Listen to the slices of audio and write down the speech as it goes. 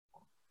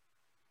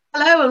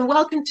Hello and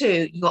welcome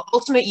to your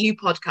Ultimate You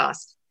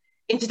podcast.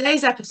 In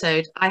today's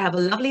episode, I have a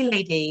lovely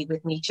lady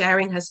with me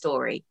sharing her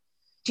story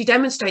to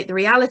demonstrate the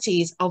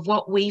realities of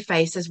what we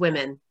face as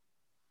women.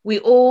 We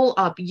all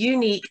are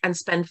unique and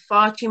spend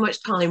far too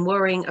much time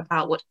worrying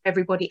about what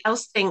everybody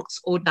else thinks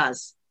or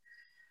does,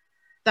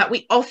 that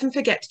we often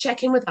forget to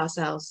check in with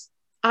ourselves.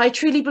 I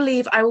truly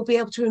believe I will be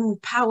able to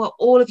empower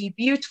all of you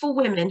beautiful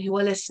women who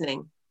are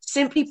listening,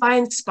 simply by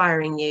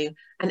inspiring you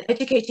and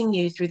educating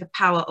you through the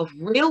power of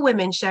real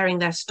women sharing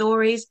their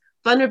stories,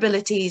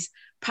 vulnerabilities,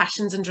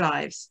 passions, and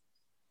drives.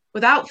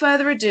 Without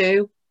further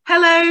ado,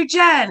 hello,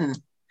 Jen.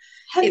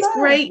 It's Hello.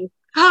 great.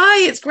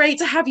 Hi, it's great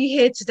to have you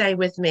here today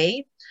with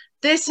me.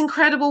 This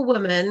incredible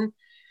woman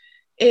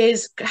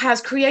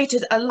has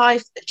created a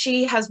life that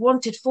she has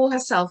wanted for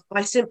herself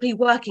by simply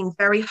working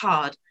very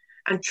hard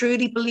and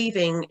truly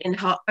believing in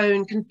her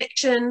own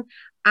conviction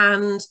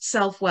and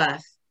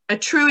self-worth. A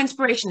true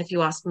inspiration, if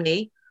you ask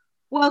me.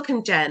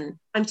 Welcome, Jen.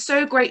 I'm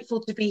so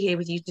grateful to be here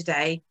with you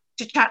today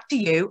to chat to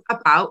you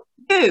about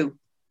you.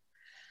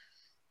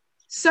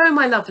 So,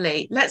 my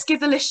lovely, let's give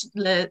the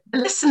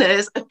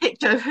listeners a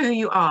picture of who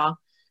you are.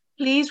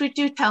 Please, would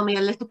you tell me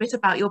a little bit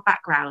about your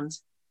background?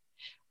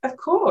 Of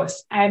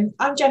course. I'm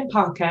Jen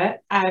Parker.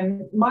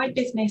 My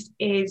business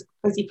is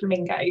Fuzzy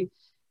Flamingo.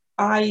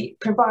 I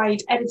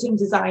provide editing,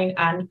 design,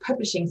 and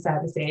publishing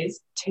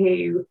services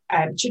to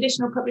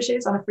traditional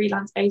publishers on a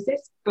freelance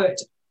basis, but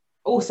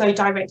also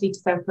directly to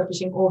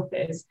self-publishing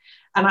authors.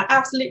 And I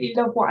absolutely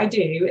love what I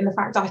do, and the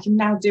fact that I can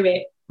now do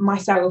it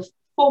myself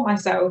for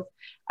myself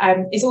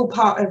is all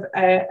part of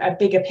a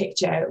bigger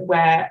picture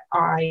where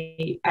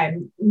I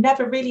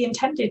never really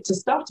intended to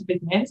start a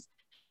business.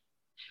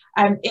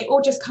 It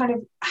all just kind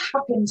of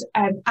happened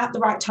at the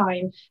right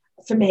time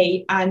for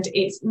me, and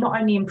it's not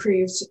only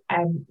improved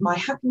my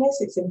happiness,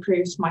 it's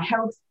improved my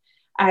health,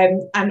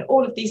 and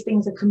all of these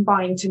things are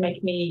combined to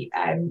make me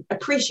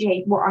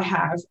appreciate what I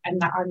have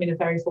and that I'm in a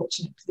very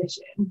fortunate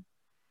position.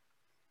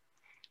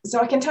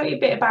 So I can tell you a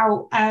bit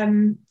about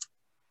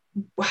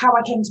how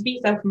I came to be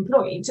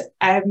self-employed.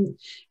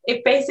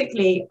 It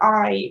basically,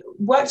 I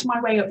worked my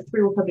way up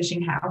through a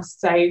publishing house.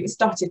 So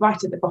started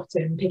right at the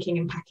bottom, picking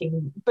and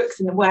packing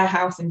books in the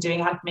warehouse and doing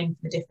admin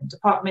for the different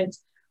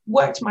departments,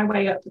 worked my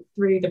way up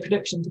through the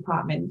production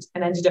department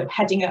and ended up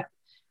heading up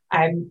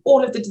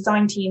all of the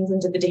design teams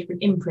under the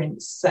different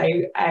imprints. So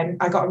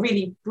I got a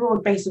really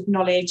broad base of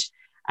knowledge,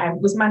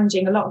 was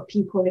managing a lot of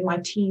people in my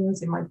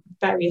teams, in my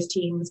various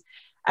teams.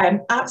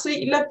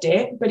 Absolutely loved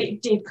it, but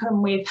it did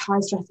come with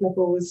high stress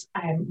levels,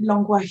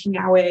 long working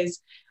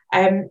hours,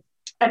 and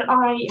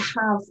I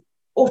have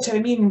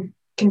autoimmune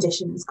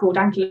conditions called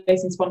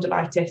ankylosing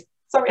spondylitis,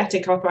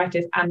 psoriatic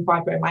arthritis, and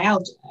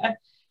fibromyalgia.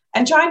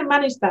 And trying to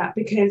manage that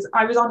because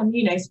I was on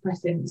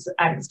immunosuppressants,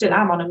 and still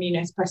am on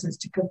immunosuppressants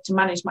to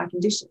manage my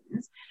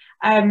conditions.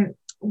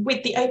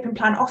 With the open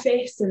plan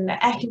office and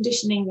the air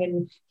conditioning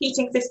and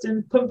heating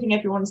systems pumping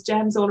everyone's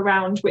germs all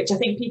around, which I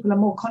think people are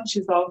more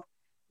conscious of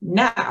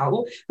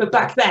now, but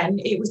back then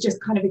it was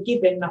just kind of a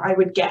given that I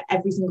would get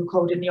every single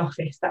cold in the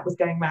office that was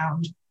going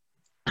around.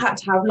 I had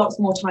to have lots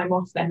more time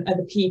off than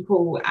other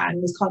people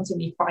and was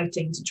constantly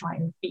fighting to try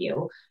and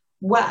feel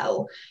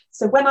well.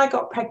 So when I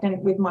got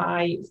pregnant with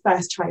my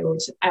first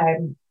child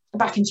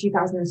back in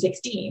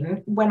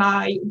 2016, when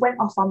I went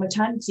off on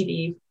maternity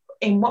leave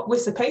in what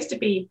was supposed to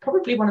be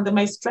probably one of the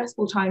most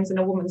stressful times in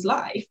a woman's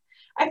life,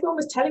 everyone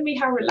was telling me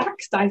how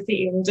relaxed I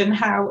seemed and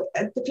how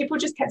the people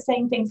just kept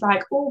saying things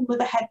like, oh,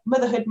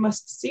 motherhood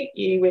must suit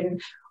you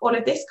and all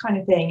of this kind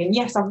of thing. And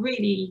yes, I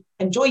really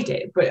enjoyed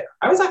it, but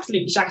I was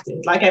absolutely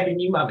shattered, like every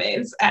new mum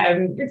is,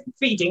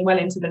 feeding well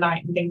into the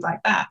night and things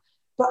like that.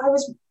 But I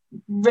was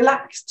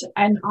relaxed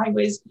and I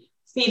was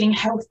feeling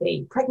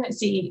healthy.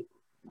 Pregnancy,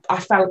 I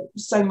felt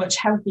so much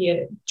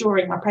healthier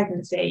during my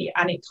pregnancy,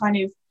 and it kind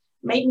of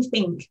made me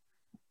think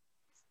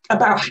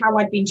about how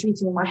I'd been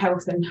treating my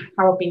health and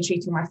how I've been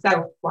treating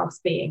myself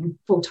whilst being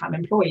full-time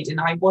employed,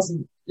 and I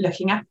wasn't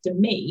looking after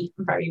me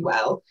very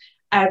well.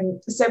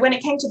 So when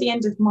it came to the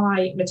end of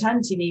my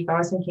maternity leave, I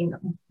was thinking,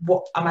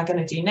 what am I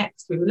going to do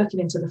next? We were looking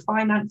into the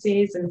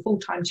finances and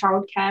full-time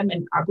childcare,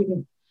 and I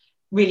wouldn't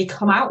really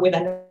come out with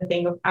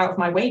anything out of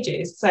my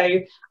wages. So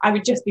I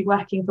would just be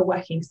working for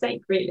working's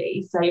sake,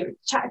 really. So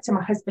chatted to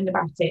my husband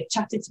about it,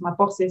 chatted to my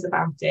bosses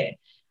about it.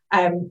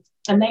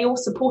 And they all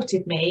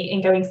supported me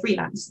in going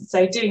freelance.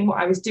 So doing what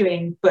I was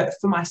doing, but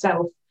for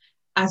myself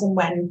as and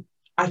when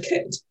I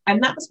could.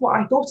 And that's what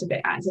I thought of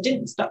it as. I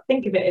didn't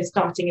think of it as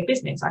starting a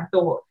business. I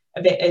thought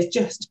of it as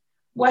just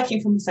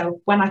working for myself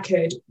when I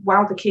could,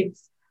 while the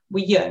kids were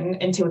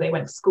young until they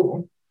went to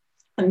school.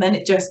 And then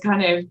it just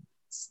kind of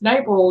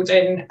snowballed,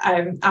 and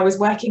I was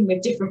working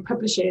with different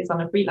publishers on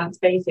a freelance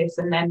basis,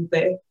 and then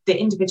the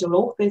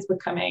individual authors were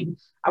coming.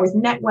 I was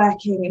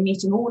networking and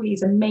meeting all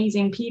these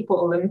amazing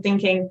people and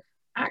thinking,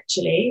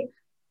 actually,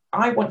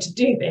 I want to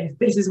do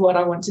this is what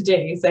I want to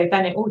do. So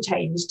then it all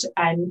changed,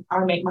 and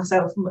I make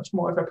myself much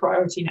more of a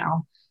priority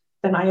now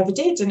than I ever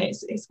did, and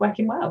it's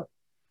working well.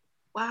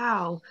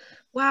 Wow,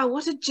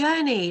 what a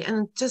journey,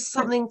 and just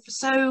something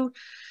so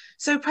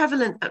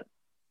prevalent that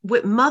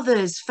with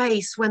mothers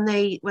face when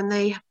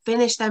they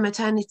finish their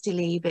maternity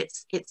leave.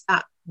 It's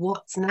that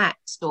what's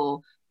next,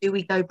 or do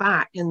we go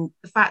back? And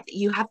the fact that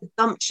you have the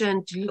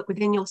gumption to look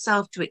within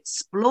yourself to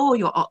explore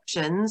your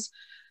options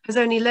has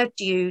only led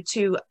you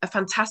to a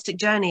fantastic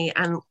journey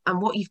and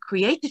what you've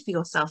created for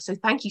yourself. So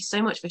thank you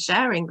so much for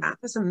sharing that.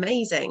 That's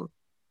amazing.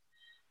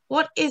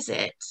 What is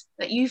it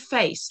that you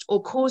faced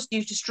or caused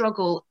you to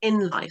struggle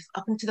in life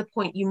up until the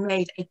point you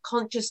made a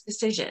conscious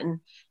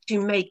decision to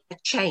make a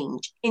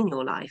change in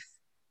your life?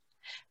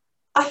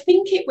 I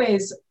think it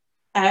was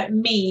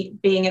me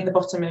being at the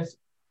bottom of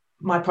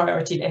my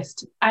priority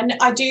list. And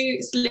I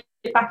do slip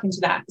back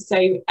into that. So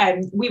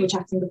we were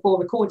chatting before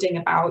recording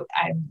about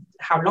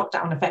how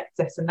lockdown affects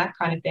us and that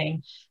kind of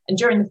thing. And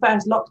during the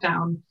first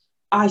lockdown,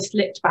 I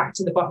slipped back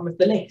to the bottom of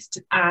the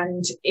list,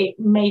 and it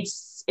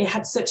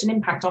had such an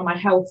impact on my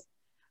health.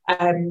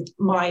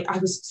 I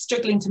was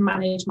struggling to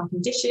manage my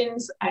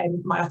conditions,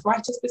 and my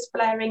arthritis was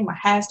flaring, my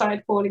hair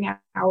started falling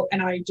out,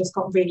 and I just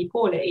got really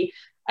poorly.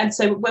 And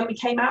so when we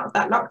came out of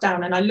that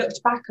lockdown and I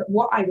looked back at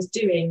what I was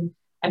doing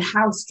and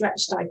how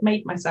stretched I'd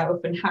made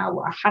myself and how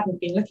I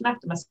hadn't been looking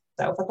after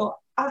myself, I thought,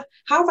 how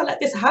have I let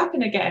this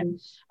happen again?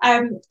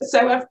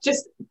 So I've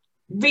just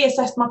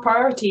reassessed my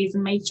priorities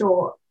and made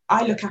sure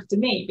I look after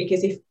me,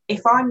 because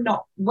if I'm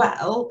not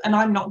well and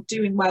I'm not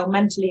doing well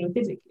mentally and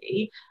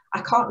physically,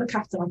 I can't look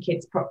after my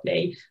kids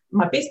properly,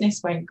 my business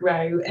won't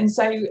grow. And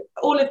so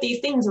all of these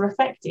things are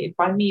affected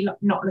by me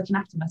not looking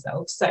after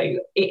myself. So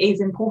it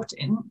is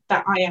important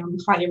that I am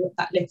higher up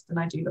that list and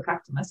I do look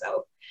after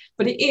myself.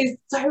 But it is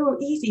so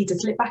easy to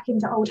slip back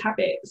into old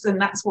habits, and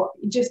that's what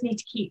you just need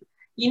to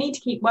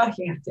keep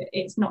working at it.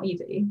 It's not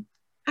easy.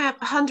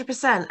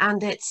 100%.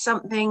 And it's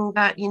something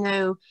that,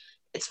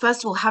 it's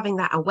first of all having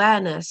that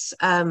awareness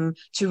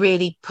to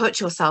really put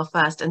yourself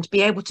first, and to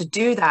be able to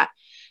do that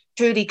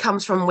truly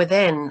comes from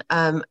within.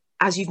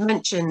 As you've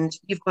mentioned,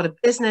 you've got a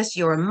business,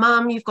 you're a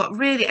mum,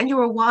 and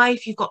you're a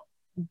wife, you've got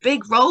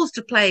big roles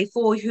to play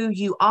for who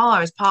you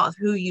are as part of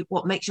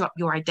what makes you up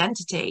your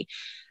identity.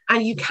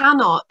 And you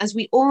cannot, as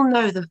we all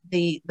know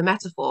the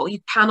metaphor, you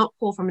cannot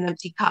pour from an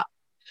empty cup.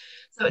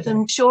 So it's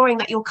ensuring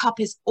that your cup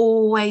is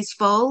always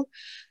full.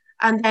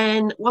 And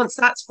then once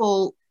that's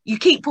full, you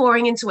keep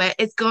pouring into it,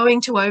 it's going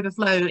to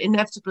overflow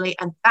inevitably.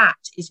 And that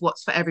is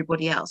what's for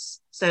everybody else.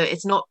 So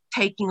it's not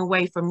taking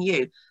away from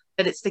you,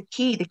 but it's the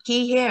key. The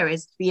key here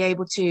is to be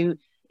able to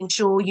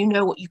ensure you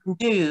know what you can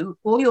do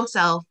for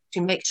yourself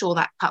to make sure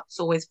that cup's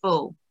always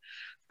full.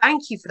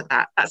 Thank you for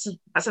that.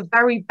 That's a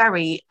very,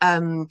 very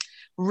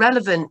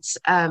relevant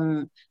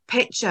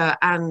picture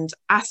and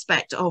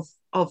aspect of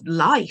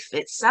life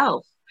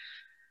itself.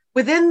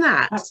 Within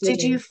that, Absolutely.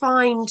 Did you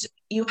find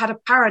you had a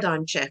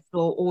paradigm shift,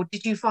 or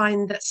did you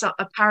find that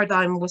a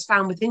paradigm was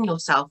found within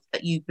yourself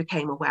that you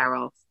became aware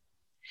of?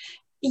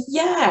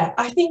 Yeah,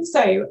 I think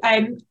so.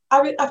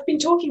 I've been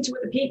talking to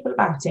other people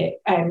about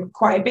it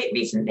quite a bit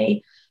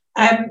recently,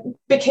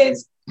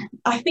 because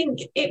I think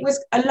it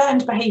was a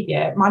learned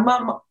behaviour. My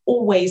mum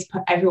always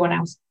put everyone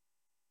else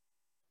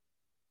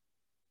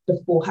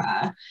before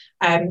her,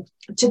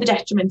 to the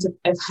detriment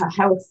of her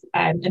health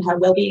and her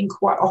well-being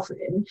quite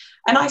often.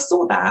 And I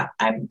saw that,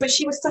 but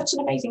she was such an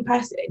amazing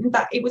person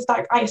that it was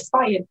like I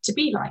aspired to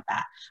be like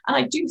that. And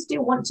I do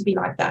still want to be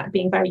like that,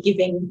 being very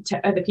giving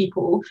to other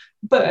people,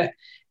 but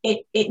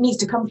it needs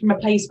to come from a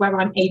place where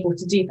I'm able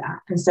to do that.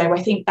 And so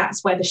I think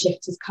that's where the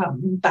shift has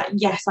come, that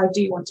yes, I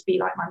do want to be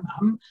like my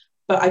mum,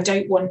 but I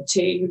don't want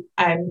to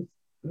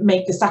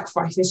make the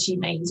sacrifices she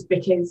made,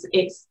 because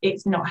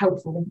it's not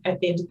helpful at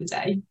the end of the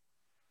day.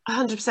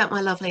 100%,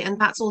 my lovely.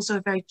 And that's also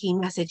a very key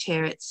message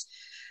here.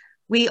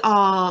 We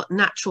are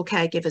natural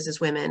caregivers as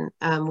women.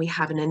 We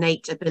have an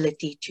innate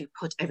ability to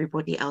put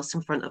everybody else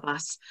in front of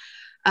us.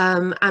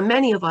 And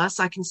many of us,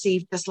 I can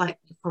see, just like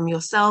from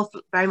yourself,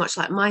 very much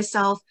like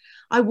myself,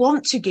 I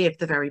want to give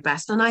the very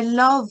best. And I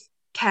love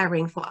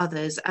caring for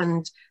others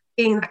and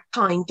being that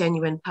kind,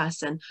 genuine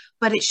person.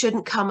 But it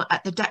shouldn't come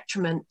at the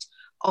detriment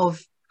of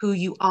who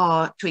you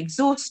are to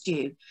exhaust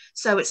you.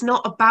 So it's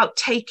not about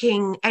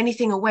taking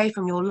anything away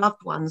from your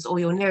loved ones or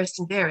your nearest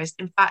and dearest.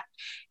 In fact,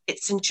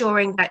 it's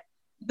ensuring that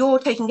you're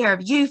taking care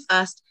of you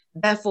first,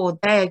 therefore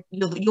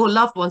your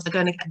loved ones are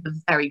going to get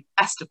the very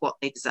best of what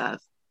they deserve.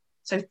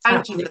 So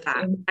thank you for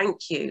that.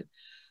 Thank you.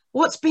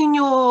 What's been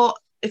your,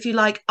 if you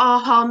like,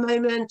 aha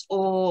moment,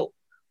 or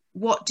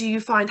what do you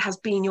find has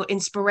been your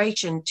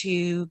inspiration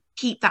to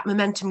keep that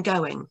momentum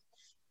going?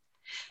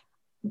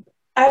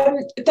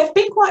 There've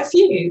been quite a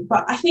few,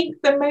 but I think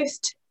the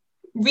most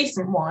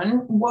recent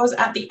one was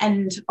at the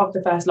end of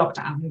the first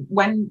lockdown,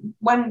 when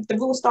the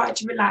rules started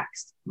to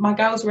relax, my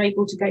girls were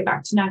able to go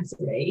back to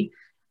nursery.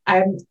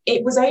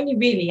 It was only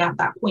really at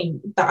that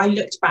point that I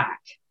looked back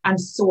and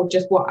saw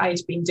just what I'd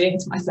been doing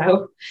to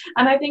myself.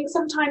 And I think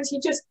sometimes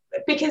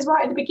because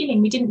right at the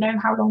beginning, we didn't know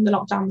how long the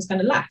lockdown was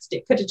going to last.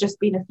 It could have just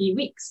been a few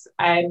weeks.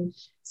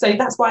 So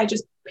that's why I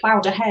just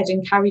ploughed ahead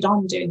and carried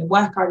on doing the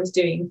work I was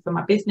doing for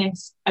my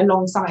business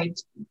alongside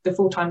the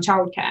full-time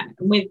childcare.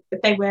 And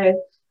they were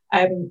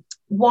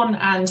 1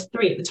 and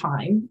 3 at the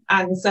time,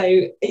 and so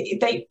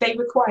they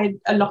required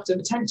a lot of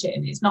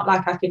attention. It's not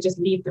like I could just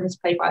leave them to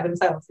play by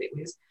themselves.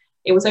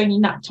 It was only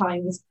nap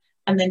times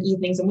and then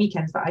evenings and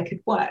weekends that I could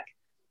work.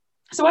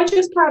 So I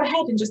just plowed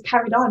ahead and just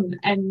carried on.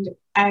 And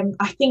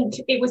I think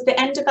it was the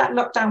end of that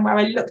lockdown where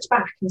I looked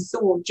back and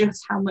saw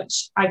just how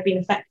much I'd been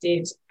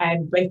affected,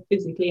 both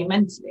physically and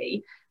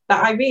mentally,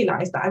 that I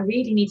realised that I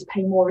really need to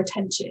pay more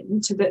attention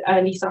to the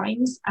early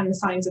signs and the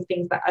signs of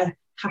things that are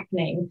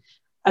happening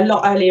a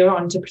lot earlier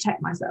on to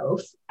protect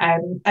myself.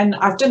 And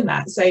I've done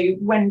that. So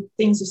when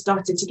things have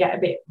started to get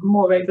a bit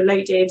more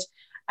overloaded,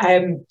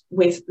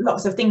 with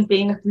lots of things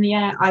being up in the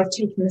air, I've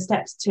taken the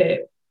steps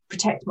to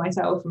protect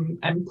myself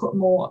and put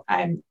more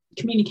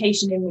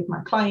communication in with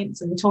my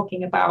clients and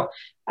talking about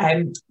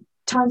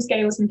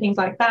timescales and things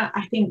like that.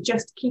 I think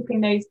just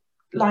keeping those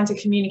lines of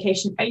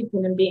communication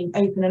open and being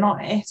open and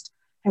honest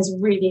has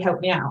really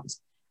helped me out.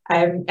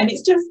 And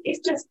it's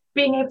just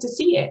being able to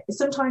see it.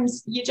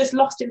 Sometimes you're just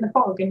lost in the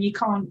fog and you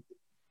can't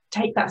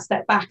take that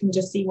step back and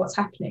just see what's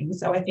happening.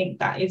 So I think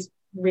that is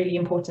really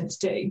important to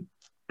do.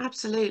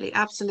 Absolutely,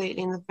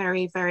 absolutely. And the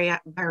very, very,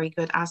 very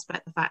good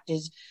aspect, the fact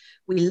is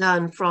we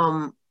learn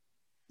from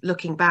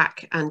looking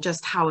back and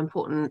just how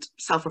important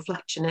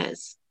self-reflection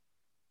is.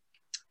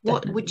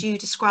 What Definitely. would you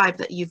describe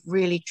that you've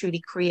really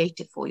truly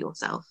created for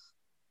yourself?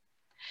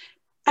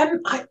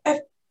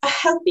 A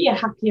healthier,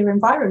 happier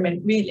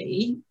environment,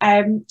 really.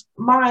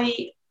 My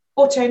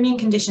autoimmune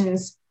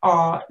conditions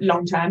are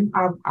long-term.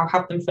 I'll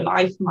have them for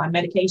life. My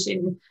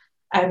medication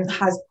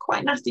has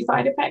quite nasty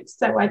side effects,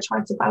 so I try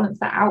to balance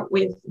that out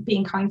with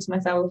being kind to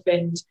myself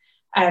and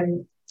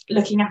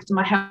looking after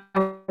my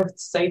health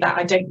so that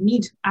I don't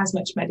need as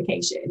much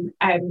medication.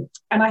 And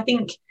I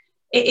think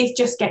it is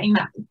just getting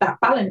that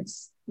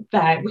balance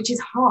there, which is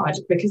hard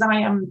because I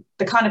am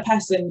the kind of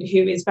person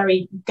who is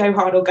very go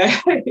hard or go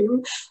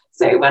home.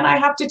 So when I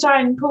have to try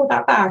and pull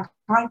that back,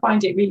 I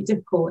find it really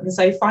difficult. And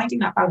so finding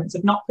that balance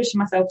of not pushing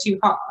myself too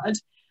hard,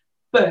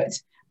 but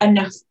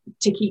enough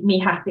to keep me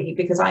happy,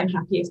 because I'm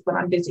happiest when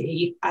I'm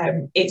busy.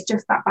 It's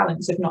just that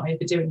balance of not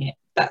overdoing it.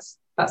 That's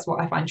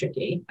what I find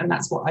tricky, and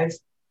that's what I've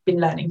been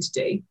learning to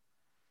do.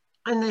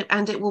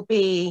 And it will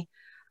be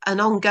an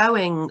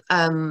ongoing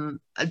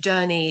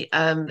journey.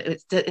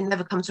 It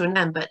never comes to an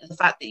end, but the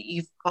fact that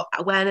you've got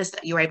awareness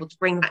that you're able to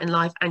bring that in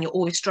life and you're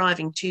always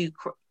striving to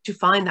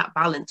find that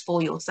balance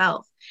for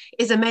yourself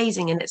is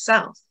amazing in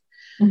itself.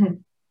 Mm-hmm.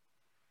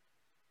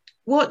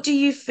 What do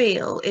you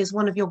feel is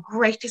one of your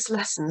greatest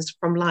lessons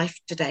from life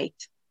to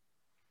date?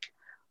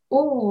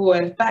 Oh,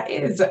 that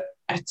is a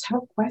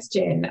tough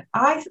question.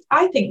 I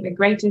think the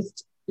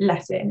greatest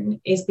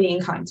lesson is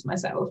being kind to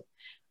myself.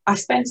 I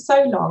spent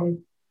so long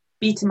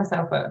beating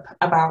myself up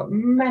about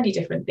many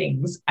different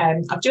things.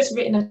 I've just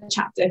written a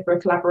chapter for a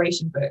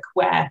collaboration book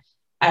where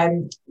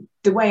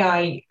the way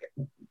I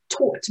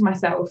talked to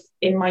myself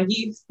in my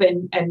youth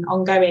and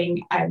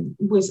ongoing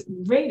was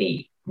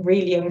really,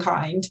 really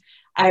unkind.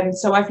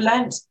 So I've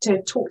learned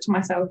to talk to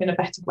myself in a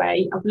better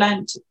way. I've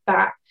learned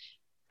that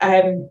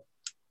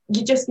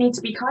you just need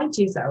to be kind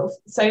to yourself.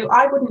 So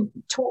I wouldn't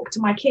talk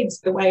to my kids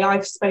the way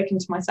I've spoken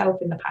to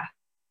myself in the past.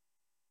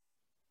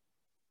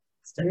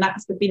 And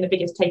that's been the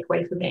biggest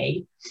takeaway for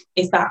me,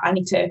 is that I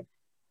need to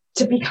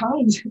be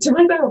kind to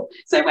myself.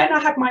 So when I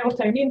had my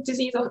autoimmune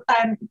disease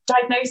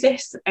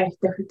diagnosis,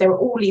 there were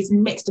all these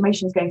mixed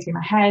emotions going through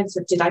my head.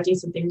 So did I do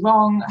something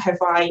wrong? Have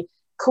I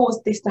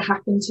caused this to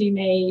happen to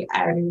me?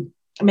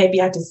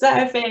 Maybe I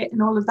deserve it,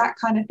 and all of that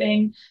kind of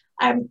thing.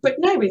 But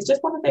no, it's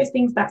just one of those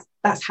things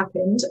that's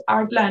happened.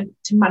 I've learned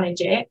to manage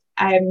it.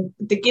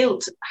 The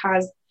guilt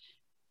has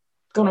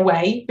gone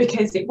away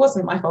because it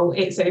wasn't my fault.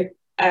 It's a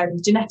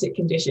genetic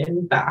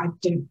condition that I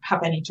didn't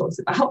have any choice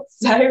about.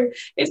 So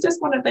it's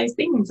just one of those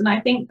things. And I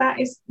think that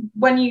is,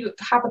 when you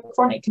have a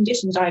chronic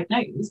condition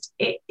diagnosed,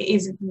 it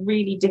is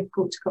really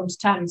difficult to come to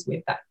terms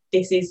with that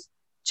this is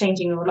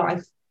changing your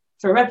life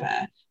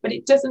forever. But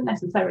it doesn't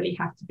necessarily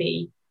have to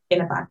be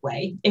in a bad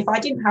way. If I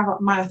didn't have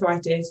my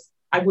arthritis,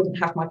 I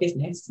wouldn't have my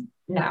business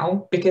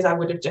now, because I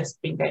would have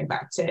just been going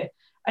back to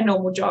a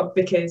normal job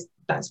because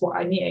that's what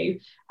I knew.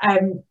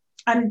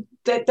 And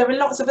there are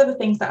lots of other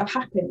things that have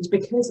happened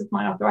because of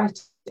my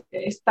arthritis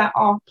that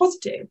are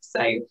positive.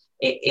 So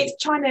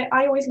it's trying to,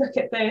 I always look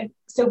at the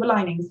silver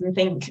linings and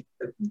think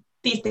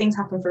these things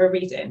happen for a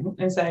reason.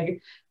 And so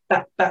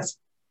that's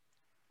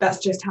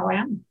just how I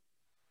am.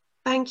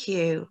 Thank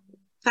you.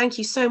 Thank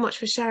you so much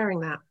for sharing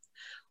that.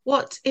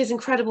 What is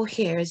incredible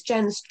here is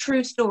Jen's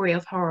true story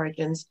of her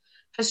origins,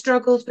 her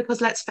struggles,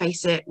 because let's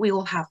face it, we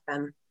all have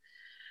them.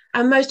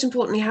 And most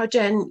importantly, how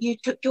Jen, you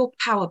took your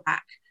power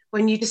back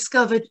when you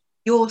discovered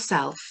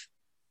yourself,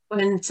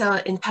 in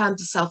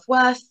terms of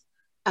self-worth,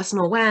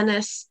 personal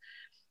awareness,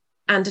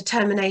 and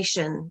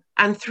determination.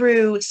 And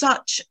through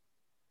such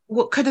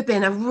what could have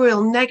been a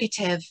real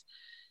negative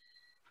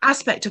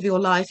aspect of your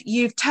life,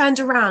 you've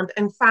turned around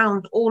and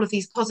found all of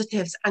these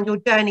positives, and your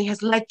journey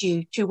has led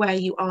you to where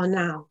you are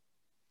now.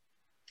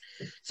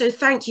 So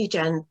thank you,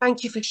 Jen.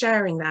 Thank you for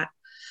sharing that.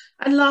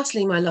 And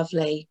lastly, my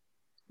lovely,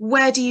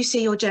 where do you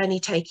see your journey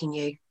taking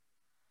you?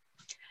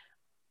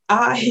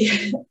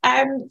 I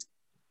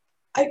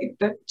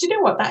do you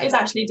know what? That is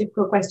actually a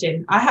difficult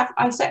question.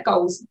 I set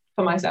goals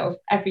for myself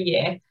every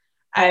year,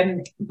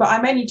 but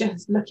I'm only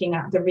just looking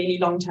at the really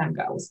long-term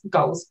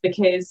goals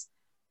because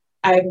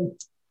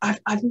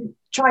I've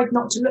tried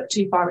not to look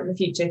too far in the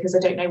future because I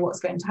don't know what's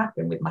going to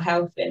happen with my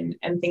health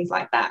and things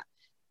like that.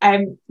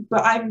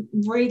 But I'm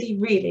really,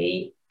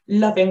 really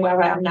loving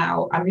where I am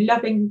now. I'm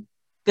loving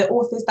the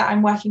authors that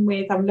I'm working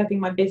with. I'm loving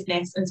my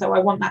business, and so I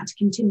want that to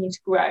continue to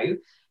grow.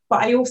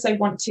 But I also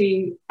want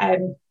to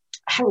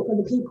help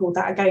other people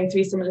that are going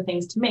through similar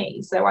things to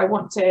me. So I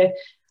want to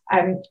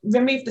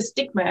remove the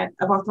stigma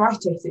of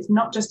arthritis. It's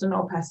not just an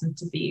old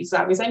person's disease.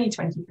 I was only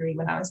 23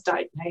 when I was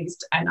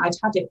diagnosed, and I'd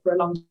had it for a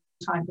long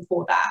time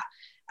before that.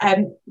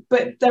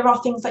 But there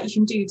are things that you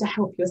can do to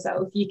help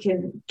yourself. You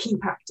can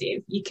keep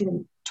active, you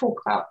can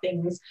talk about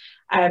things.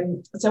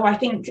 So I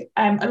think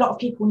a lot of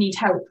people need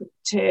help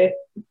to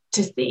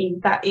see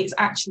that it's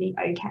actually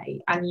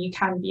okay, and you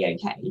can be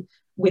okay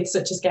with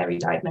such a scary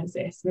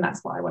diagnosis. And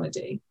that's what I want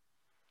to do.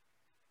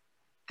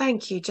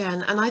 Thank you,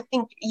 Jen. And I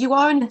think you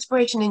are an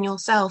inspiration in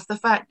yourself. The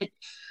fact that,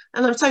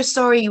 and I'm so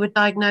sorry you were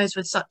diagnosed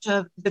with such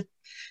a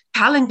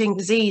challenging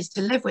disease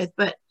to live with,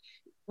 but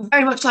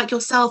very much like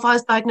yourself, I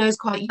was diagnosed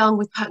quite young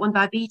with type 1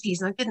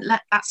 diabetes, and I didn't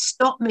let that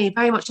stop me.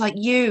 Very much like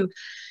you,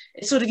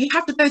 it's sort of, you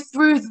have to go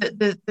through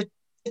the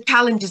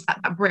challenges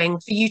that bring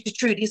for you to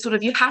truly sort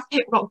of, you have to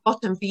hit rock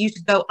bottom for you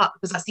to go up,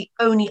 because that's the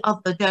only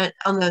other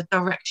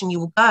direction you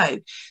will go.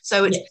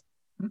 So it's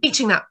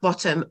reaching that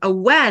bottom,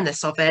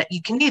 awareness of it.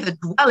 You can either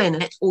dwell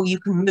in it or you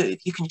can move,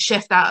 you can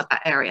shift out of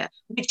that area,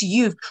 which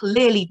you've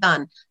clearly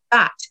done.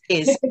 That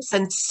is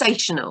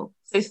sensational.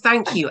 So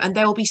thank you. And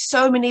there will be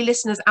so many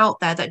listeners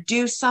out there that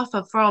do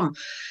suffer from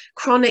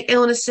chronic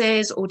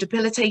illnesses or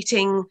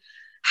debilitating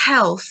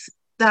health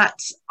that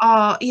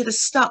are either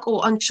stuck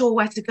or unsure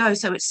where to go.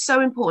 So it's so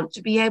important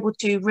to be able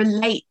to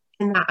relate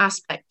in that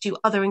aspect to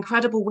other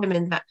incredible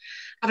women that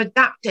have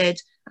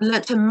adapted and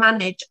learnt to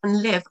manage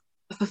and live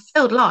a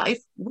fulfilled life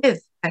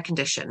with their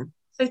condition.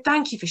 So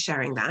thank you for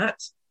sharing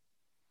that.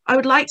 I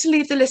would like to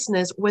leave the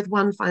listeners with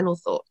one final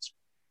thought.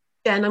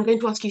 Jen, I'm going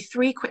to ask you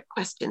 3 quick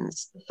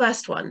questions. The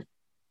first one,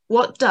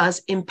 what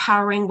does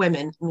empowering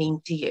women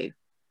mean to you?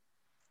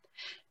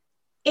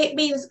 It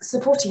means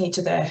supporting each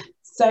other.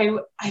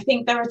 So I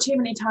think there are too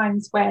many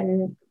times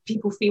when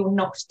people feel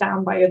knocked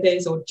down by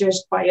others or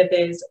judged by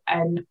others,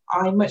 and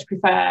I much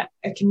prefer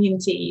a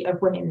community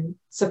of women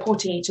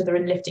supporting each other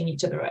and lifting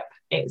each other up.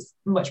 It's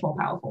much more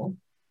powerful.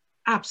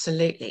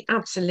 Absolutely,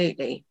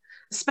 absolutely.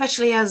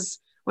 Especially as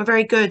we're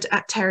very good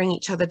at tearing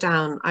each other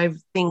down. I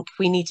think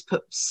we need to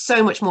put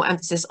so much more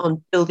emphasis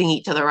on building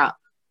each other up.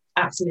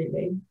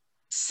 Absolutely.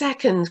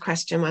 Second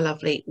question, my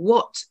lovely.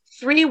 What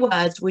 3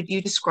 words would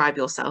you describe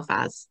yourself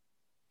as?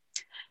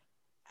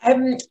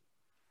 An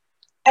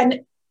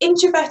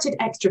introverted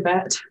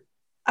extrovert.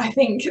 I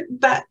think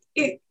that's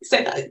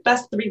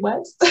 3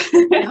 words. Love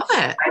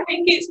it. I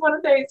think it's one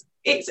of those,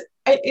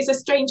 it's a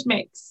strange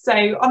mix. So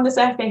on the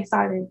surface,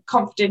 I'm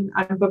confident,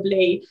 I'm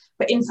bubbly,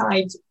 but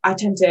inside I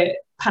tend to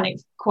panic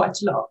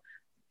quite a lot.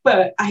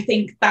 But I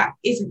think that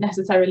isn't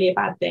necessarily a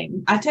bad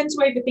thing. I tend to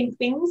overthink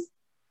things,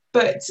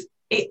 but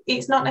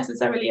it's not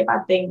necessarily a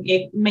bad thing.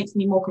 It makes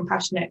me more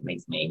compassionate,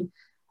 makes me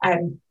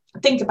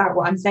think about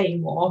what I'm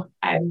saying more,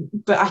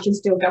 but I can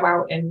still go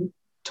out and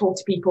talk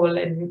to people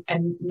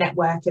and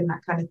network and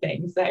that kind of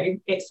thing. So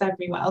it served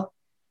me well.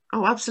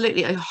 Oh,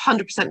 absolutely. 100%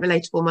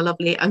 relatable, my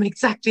lovely. I'm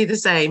exactly the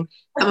same.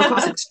 I'm, of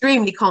course,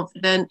 extremely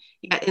confident,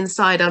 yet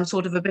inside I'm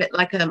sort of a bit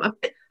like, I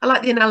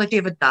like the analogy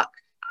of a duck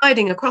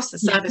gliding across the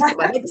surface, but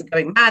my legs are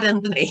going mad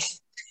underneath.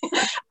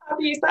 I've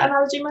used that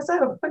analogy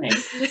myself, funny.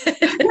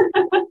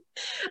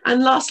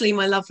 And lastly,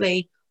 my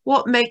lovely,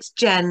 what makes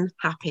Jen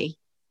happy?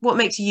 What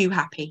makes you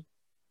happy?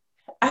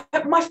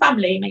 My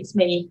family makes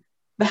me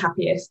the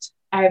happiest.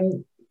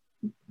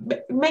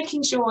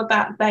 Making sure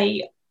that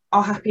they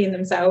are happy in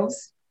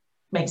themselves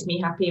makes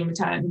me happy in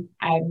return.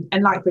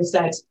 And like we've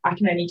said, I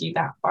can only do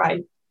that by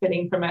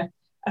filling from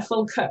a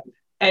full cup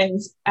and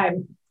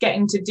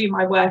getting to do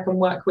my work and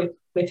work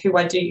with who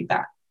I do.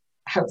 That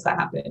helps that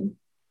happen.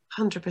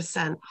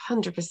 100%,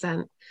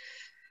 100%.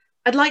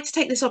 I'd like to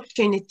take this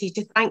opportunity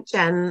to thank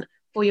Jen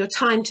for your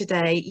time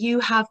today. You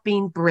have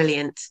been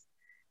brilliant.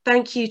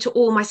 Thank you to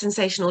all my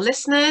sensational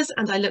listeners,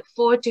 and I look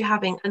forward to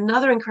having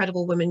another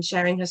incredible woman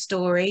sharing her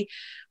story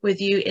with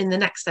you in the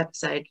next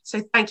episode.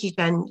 So thank you,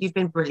 Jen. You've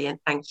been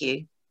brilliant. Thank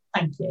you.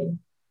 Thank you.